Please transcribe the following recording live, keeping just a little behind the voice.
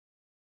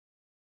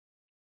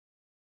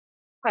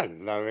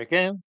Hello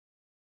again.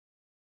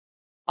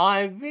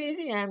 I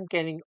really am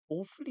getting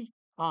awfully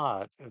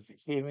tired of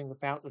hearing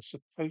about the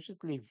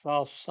supposedly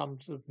vast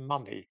sums of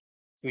money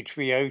which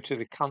we owe to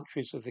the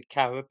countries of the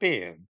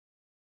Caribbean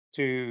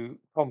to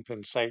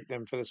compensate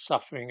them for the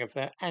suffering of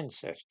their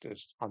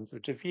ancestors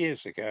hundreds of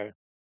years ago.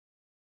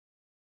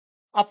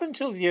 Up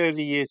until the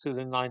early years of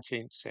the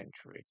 19th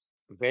century,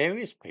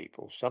 various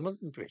people, some of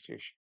them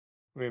British,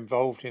 were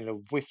involved in a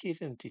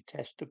wicked and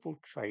detestable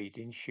trade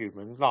in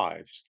human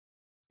lives,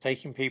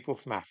 taking people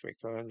from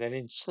Africa and then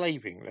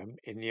enslaving them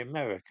in the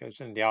Americas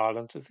and the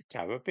islands of the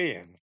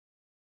Caribbean.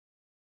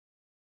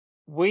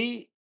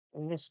 We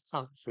in this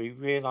country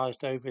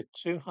realized over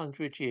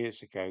 200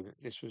 years ago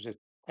that this was a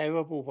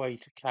terrible way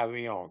to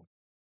carry on,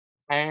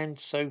 and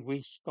so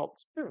we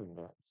stopped doing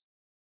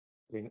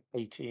that in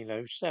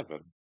 1807.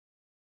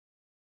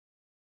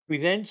 We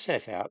then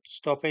set out to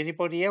stop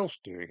anybody else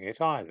doing it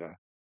either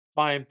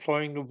by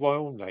employing the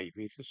Royal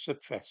Navy to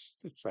suppress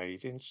the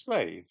trade in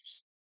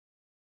slaves.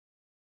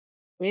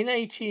 In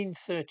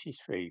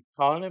 1833,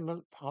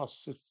 Parliament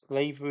passed the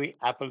Slavery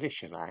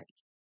Abolition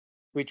Act,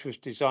 which was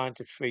designed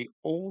to free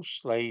all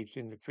slaves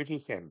in the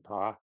British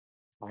Empire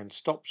and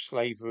stop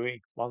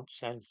slavery once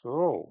and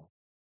for all.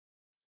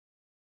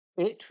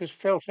 It was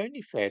felt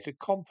only fair to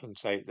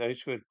compensate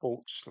those who had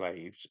bought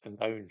slaves and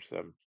owned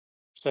them.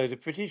 So the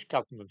British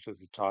government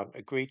of the time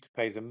agreed to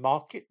pay the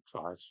market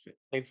price for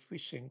every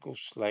single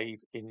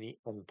slave in the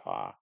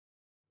empire,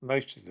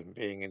 most of them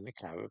being in the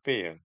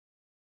Caribbean.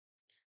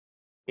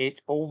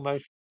 It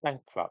almost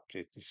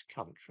bankrupted this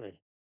country.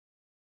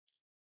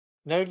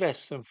 No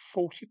less than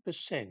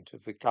 40%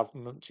 of the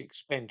government's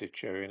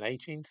expenditure in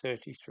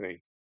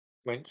 1833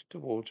 went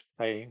towards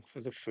paying for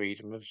the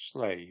freedom of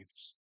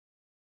slaves.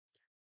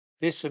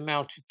 This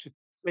amounted to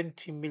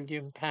 £20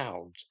 million,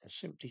 a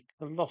simply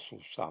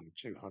colossal sum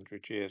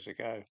 200 years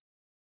ago.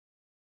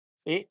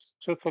 It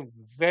took a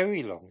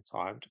very long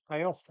time to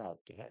pay off that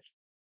debt,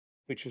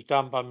 which was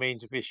done by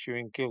means of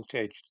issuing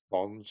gilt-edged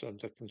bonds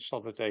and a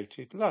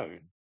consolidated loan.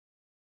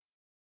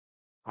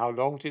 How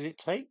long did it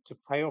take to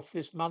pay off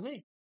this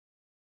money?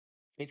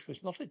 It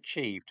was not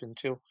achieved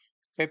until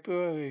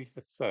February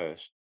the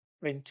 1st,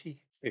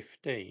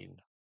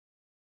 2015.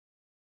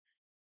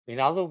 In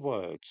other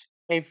words,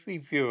 every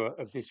viewer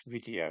of this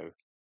video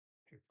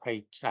who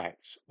paid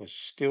tax was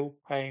still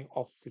paying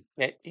off the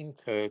debt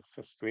incurred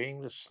for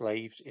freeing the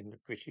slaves in the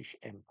British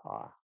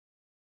Empire.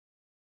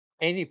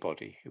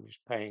 Anybody who was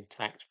paying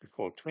tax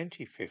before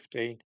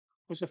 2015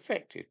 was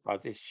affected by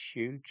this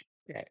huge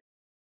debt.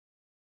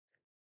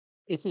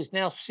 It is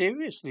now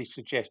seriously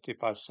suggested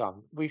by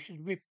some we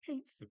should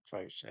repeat the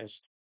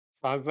process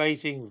by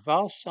raising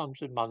vast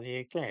sums of money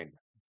again,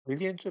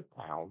 billions of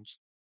pounds,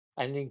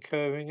 and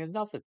incurring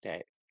another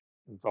debt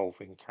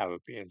involving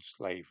Caribbean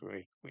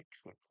slavery,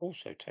 which would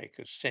also take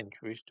us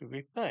centuries to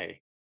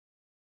repay.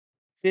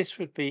 This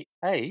would be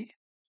A,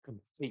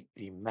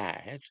 completely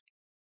mad,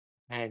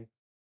 and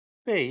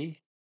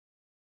B,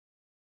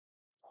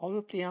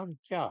 horribly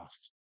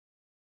unjust,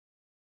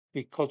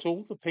 because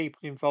all the people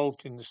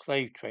involved in the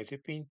slave trade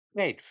have been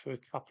dead for a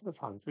couple of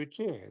hundred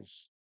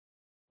years.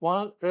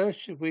 Why on earth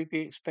should we be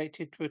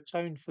expected to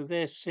atone for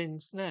their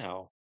sins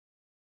now?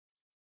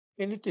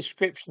 In the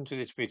description to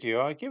this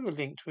video, I give a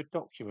link to a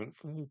document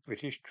from the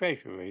British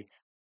Treasury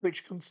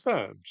which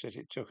confirms that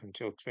it took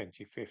until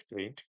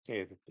 2015 to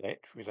clear the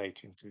debt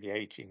relating to the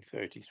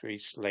 1833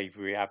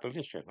 Slavery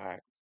Abolition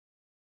Act.